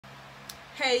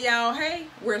Hey y'all, hey,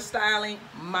 we're styling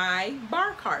My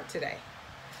Barcart today.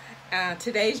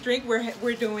 Today's drink,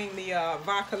 we're doing the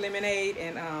vodka lemonade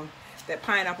and that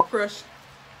pineapple crush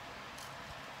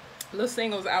little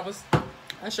singles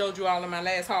I showed you all in my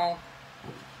last haul.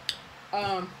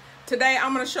 Today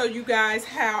I'm going to show you guys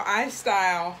how I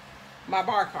style my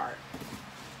Barcart.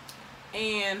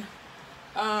 And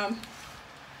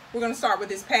we're going to start with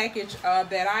this package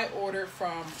that I ordered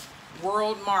from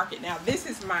World Market. Now this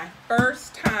is my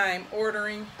first time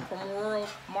ordering from World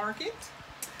Market.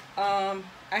 I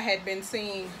had been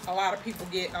seeing a lot of people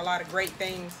get a lot of great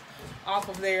things off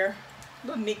of their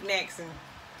little knickknacks and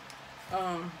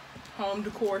home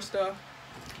decor stuff,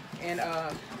 and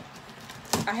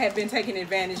I have been taking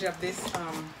advantage of this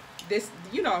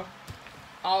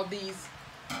all these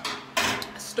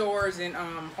stores and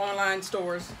online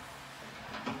stores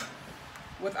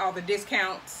with all the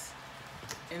discounts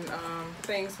and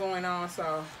things going on.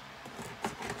 So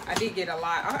I did get a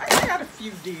lot. I got a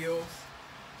few deals,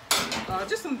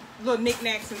 just some little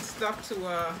knickknacks and stuff to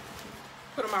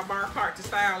put on my bar cart to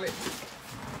style it.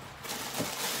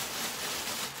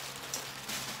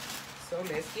 So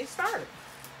let's get started.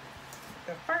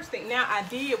 The first thing, now I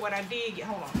did get,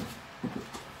 hold on.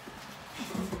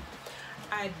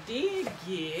 I did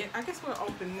get, I guess we'll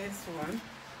open this one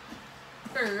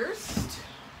first.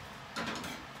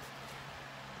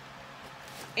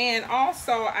 And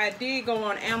also I did go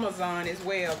on Amazon as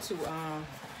well to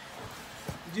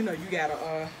you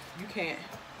gotta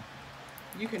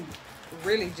you can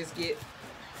really just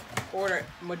order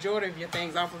majority of your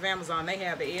things off of Amazon. They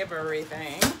have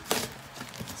everything.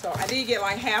 So I did get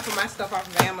like half of my stuff off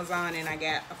of Amazon, and I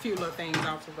got a few little things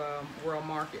off of World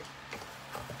Market.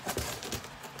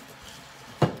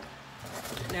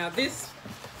 Now this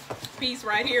piece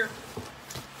right here,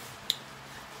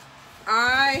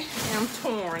 I am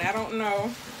torn. I don't know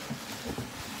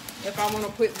if I want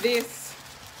to put this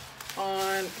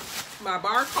on my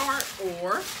bar cart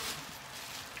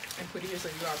and put it here so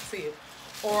you all can see it,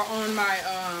 or on my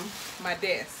my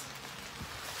desk.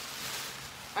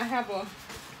 I have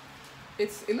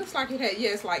it looks like it had,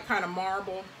 it's like kind of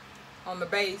marble on the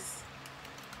base,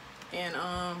 and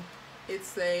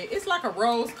it's like a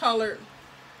rose colored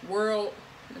world.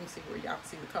 Let me see where y'all can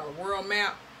see the color, world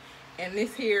map. And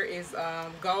this here is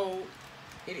gold.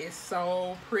 It is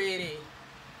so pretty.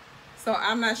 So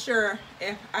I'm not sure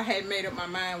if I had made up my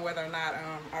mind whether or not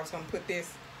I was going to put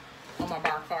this on my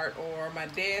bar cart or my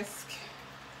desk.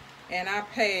 And I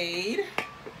paid,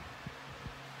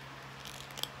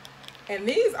 and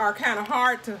these are kind of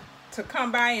hard to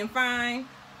come by and find,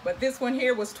 but this one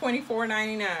here was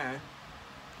 $24.99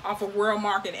 off of World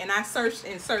Market. And I searched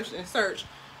and searched and searched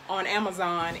on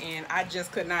Amazon, and I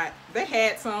just could not. They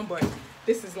had some, but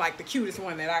this is like the cutest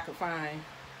one that I could find.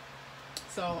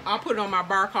 So I'll put it on my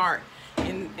bar cart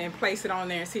and place it on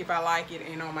there and see if I like it,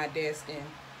 and on my desk, and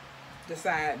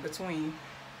decide between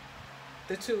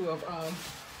the two of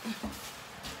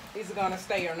these are gonna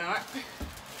stay or not.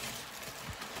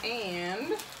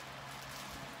 And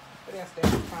what else did I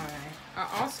find? I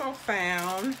also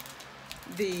found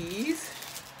these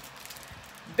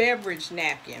beverage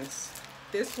napkins.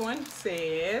 This one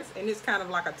says, and it's kind of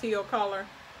like a teal color.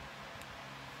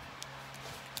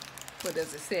 What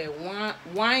does it say?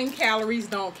 Wine calories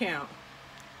don't count.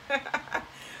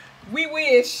 We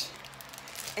wish.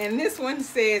 And this one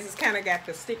says, it's kind of got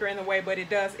the sticker in the way, but it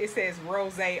says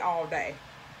rosé all day.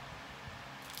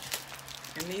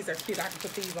 And these are cute. I can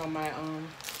put these on my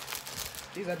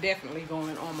these are definitely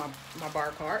going on my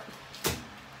bar cart.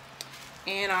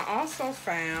 And I also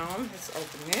found, let's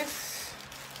open this.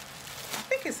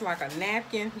 I think it's like a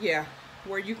napkin, yeah,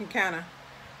 where you can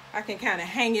I can kind of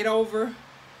hang it over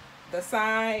the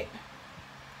side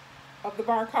of the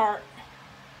bar cart.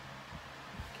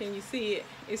 Can you see it?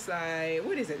 It's like,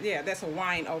 what is it? Yeah, that's a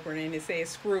wine opener, and it says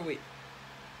screw it.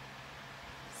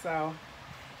 So,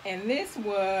 and this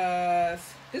was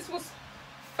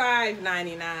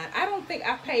 $5.99. I don't think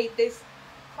I paid this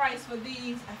price for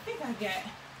these. I think I got,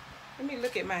 let me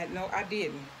look at my, no, I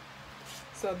didn't.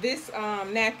 So this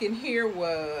napkin here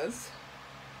was,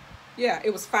 yeah,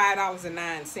 it was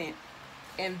 $5.09.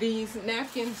 And these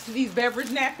napkins, these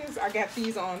beverage napkins, I got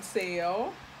these on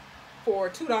sale for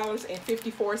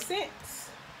 $2.54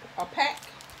 a pack.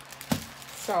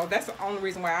 So that's the only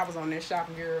reason why I was on this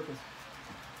shopping, girl.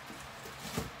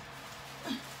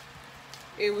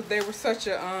 They were such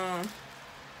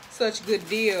good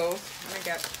deals. And I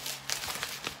got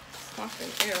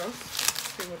something else.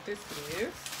 Let's see what this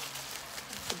is.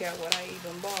 I forgot what I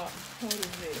even bought. What is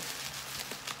this?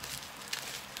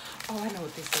 Oh, I know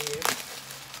what this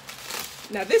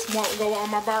is. Now this won't go on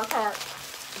my bar cart,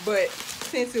 but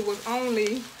since it was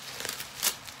only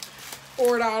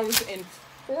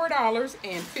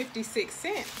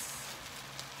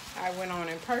 $4.56, I went on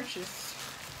and purchased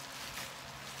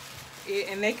it,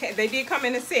 and they did come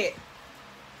in a set.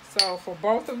 So for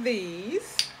both of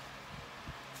these,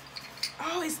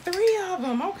 oh, it's 3 of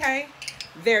them. Okay,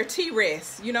 they're tea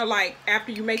rests. You know, like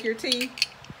after you make your tea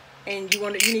and you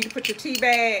need to put your tea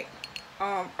bag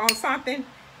on something.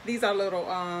 These are little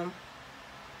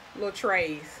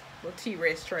trays, little tea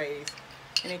rest trays,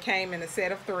 and it came in a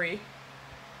set of 3.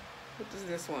 What does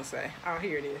this one say? Oh,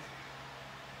 here it is.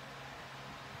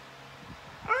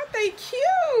 Aren't they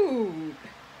cute?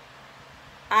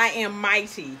 I am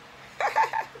mighty.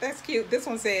 That's cute. This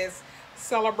one says,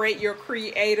 celebrate your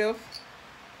creative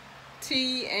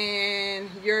tea and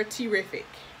you're terrific.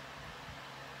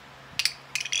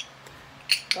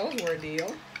 Those were a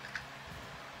deal.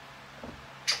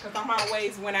 Because I'm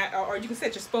always, or you can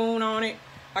set your spoon on it,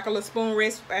 like a little spoon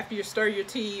rest after you stir your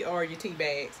tea or your tea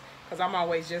bags. Because I'm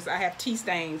always I have tea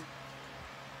stains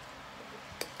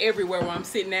everywhere where I'm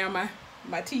sitting down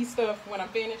my tea stuff when I'm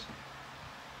finished.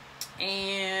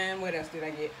 And what else did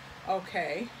I get?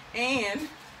 Okay, and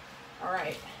all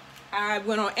right, I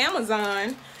went on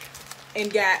Amazon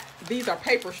and got, these are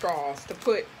paper straws to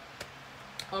put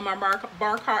on my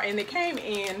Barcart, and they came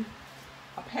in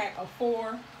a pack of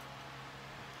 4.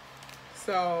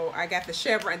 So I got the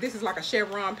chevron. This is like a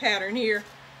chevron pattern here,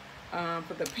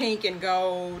 for the pink and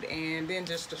gold, and then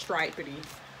just the stripedy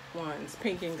ones,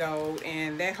 pink and gold.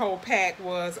 And that whole pack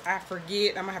was, I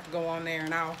forget, I'm gonna have to go on there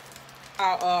and I'll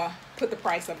put the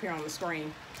price up here on the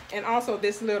screen. And also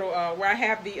this little where I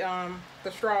have the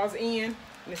straws in,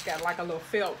 and it's got like a little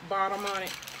felt bottom on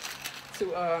it.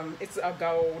 It's a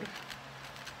gold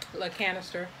little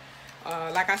canister.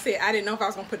 Like I said, I didn't know if I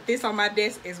was gonna put this on my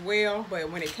desk as well,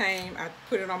 but when it came, I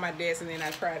put it on my desk and then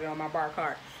I tried it on my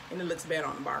Barcart, and it looks better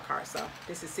on the Barcart. So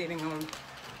this is sitting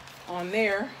on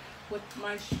there with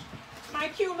my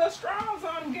cute little straws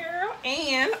on, girl.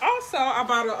 And also I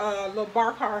bought a little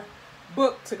Barcart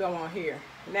book to go on here.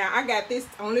 Now I got this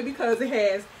only because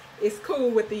it's cool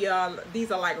with the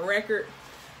these are like record,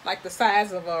 like the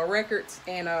size of records,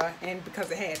 and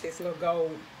because it had this little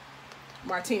gold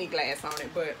martini glass on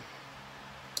it. But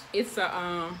it's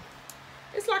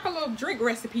like a little drink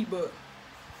recipe book,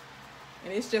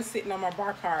 and it's just sitting on my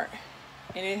Barcart,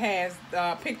 and it has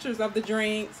pictures of the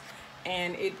drinks,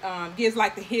 and it gives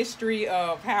like the history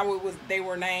of how they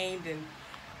were named, and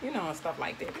you know, and stuff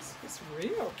like that. It's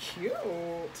real cute.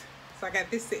 So I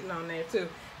got this sitting on there too,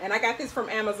 and I got this from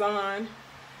Amazon.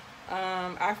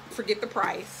 I forget the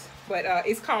price, but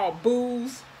it's called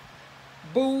Booze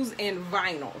and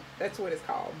Vinyl. That's what it's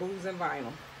called, Booze and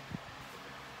Vinyl.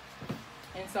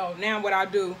 And so now what I'll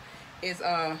do is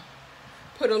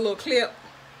put a little clip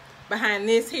behind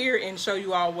this here and show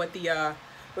you all what the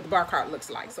Barcart looks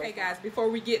like. So, hey guys, before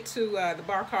we get to the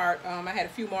Barcart, I had a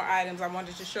few more items I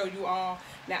wanted to show you all.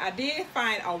 Now I did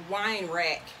find a wine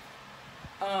rack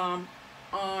on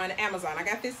Amazon. I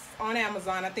got this on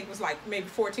Amazon. I think it was like maybe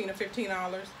 $14 or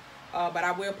 $15, but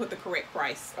I will put the correct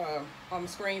price on the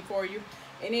screen for you.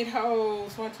 And it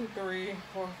holds 1, 2, 3,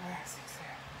 4, 5, 6,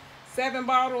 7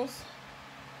 bottles.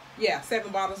 Yeah,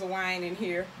 7 bottles of wine in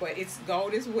here, but it's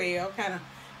gold as well, kind of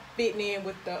fitting in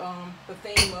with the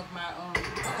theme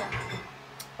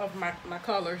of my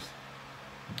colors.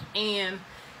 And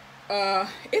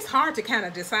it's hard to kind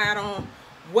of decide on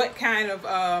what kind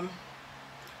of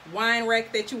wine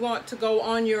rack that you want to go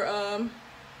on your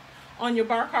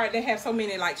Barcart. They have so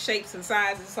many like shapes and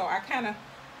sizes, so I kind of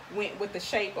went with the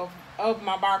shape of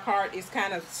my Barcart. It's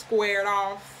kind of squared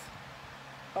off.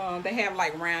 They have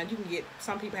like round, you can get,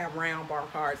 some people have round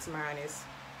Barcarts. Mine is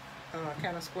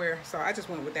kind of square, so I just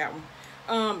went with that one.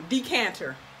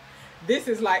 Decanter. This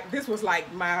was like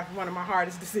one of my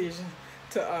hardest decisions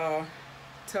to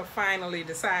finally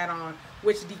decide on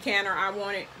which decanter I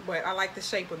wanted, but I like the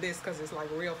shape of this because it's like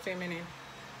real feminine,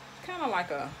 kind of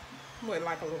like a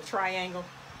little triangle,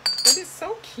 but it's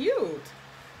so cute.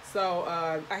 So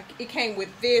it came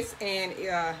with this and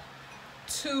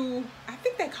 2, I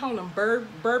think they call them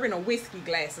bourbon or whiskey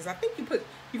glasses. I think you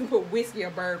can put whiskey or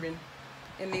bourbon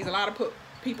in these. A lot of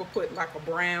people put like a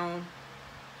brown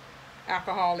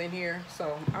alcohol in here,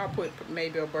 so I'll put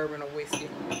maybe a bourbon or whiskey.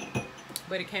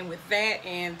 But it came with that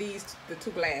and the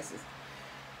 2 glasses.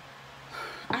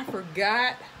 I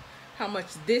forgot how much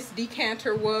this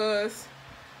decanter was.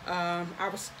 I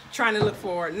was trying to look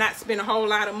for, not spend a whole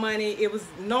lot of money. It was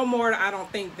no more, I don't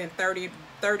think, than $30,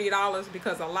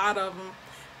 because a lot of them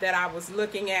that I was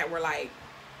looking at were like,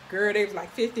 girl, they was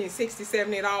like $50, $60,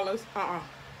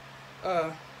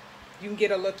 $70. You can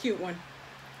get a little cute one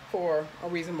for a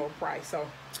reasonable price. So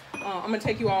I'm gonna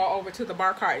take you all over to the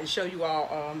Barcart and show you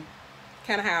all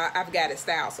kind of how I've got it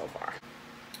styled so far.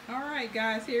 All right,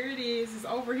 guys, here it is. It's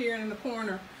over here in the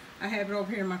corner. I have it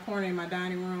over here in my corner in my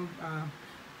dining room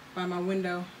by my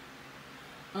window.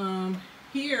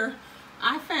 Here,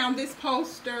 I found this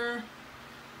poster.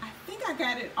 I think I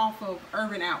got it off of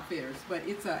Urban Outfitters, but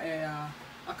it's a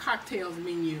cocktails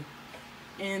menu.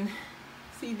 And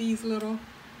see these little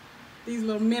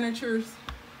miniatures?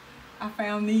 I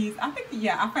found these. I think,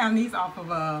 yeah, I found these off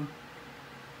of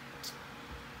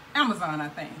Amazon, I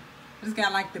think. It's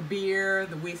got like the beer,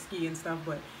 the whiskey and stuff,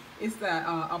 but it's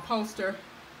a poster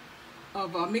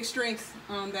of mixed drinks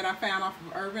that I found off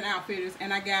of Urban Outfitters.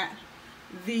 And I got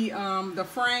the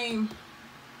frame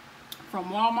from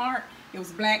Walmart. It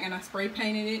was black, and I spray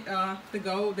painted it the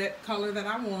gold, that color that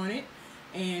I wanted.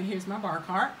 And here's my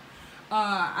Barcart.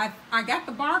 I got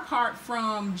the Barcart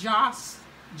from Joss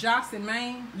in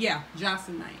Maine. Yeah, Joss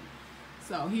in Maine.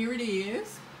 So here it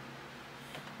is,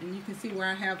 and you can see where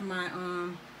I have my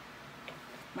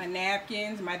my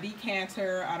napkins, my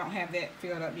decanter. I don't have that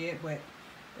filled up yet, but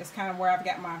that's kind of where I've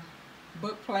got my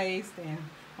book placed and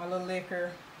my little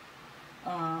liquor,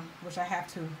 which I have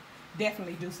to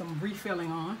definitely do some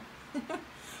refilling on.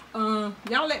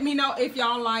 Y'all let me know if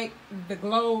y'all like the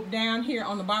globe down here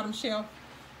on the bottom shelf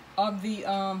of the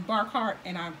Barcart,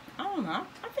 and I don't know,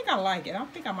 I think I like it. I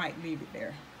think I might leave it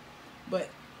there, but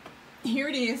here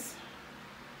it is.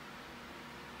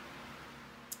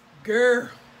 Girl,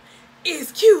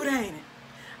 it's cute, ain't it?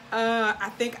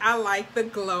 I think I like the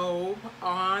globe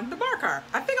on the Barcart.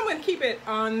 I think I'm gonna keep it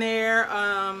on there,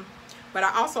 but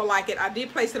I also like it. I did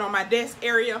place it on my desk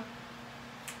area,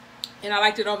 and I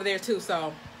liked it over there too.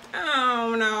 So I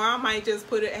don't know, I might just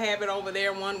have it over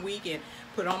there one week and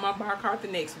put it on my Barcart the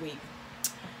next week.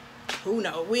 Who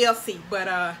knows? We'll see.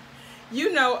 But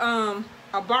you know,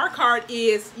 a Barcart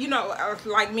is, you know,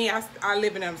 like me, I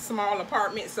live in a small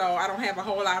apartment, so I don't have a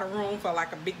whole lot of room for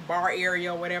like a big bar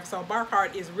area or whatever. So a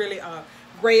Barcart is really a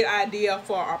great idea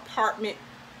for apartment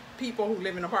people who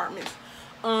live in apartments,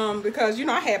 because you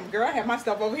know, I have my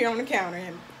stuff over here on the counter,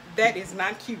 and that is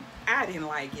not cute. I didn't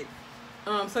like it.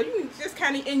 So you can just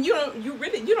kind of, and you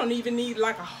don't even need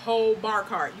like a whole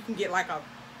Barcart. You can get like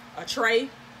a tray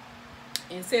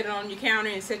and set it on your counter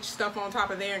and set your stuff on top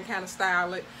of there and kind of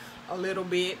style it a little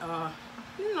bit,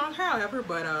 you know, however.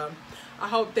 But I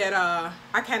hope that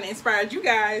I kind of inspired you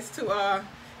guys to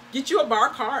get you a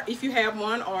Barcart if you have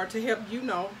one, or to help, you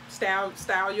know, style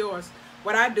yours.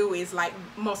 What I do is, like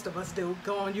most of us do,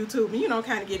 go on YouTube and, you know,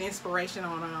 kind of get inspiration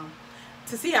on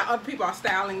to see how other people are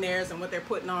styling theirs and what they're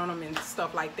putting on them and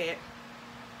stuff like that.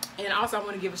 And also, I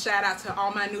want to give a shout out to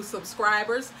all my new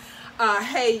subscribers.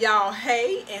 Hey y'all,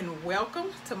 hey, and welcome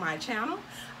to my channel.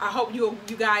 I hope you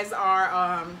guys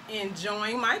are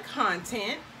enjoying my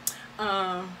content.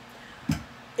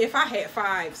 If I had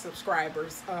 5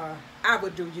 subscribers, I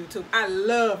would do YouTube. I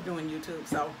love doing YouTube.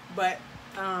 So, but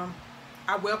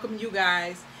I welcome you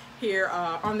guys here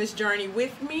on this journey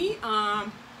with me.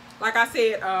 Like I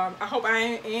said, I hope I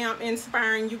am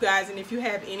inspiring you guys, and if you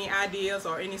have any ideas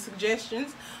or any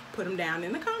suggestions, put them down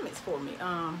in the comments for me.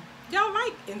 Y'all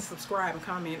like and subscribe and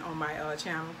comment on my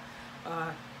channel.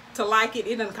 To like it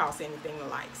doesn't cost anything to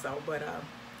like. So, but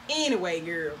anyway,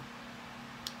 girl,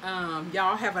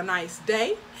 y'all have a nice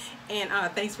day, and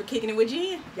thanks for kicking it with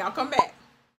Jen. Y'all come back.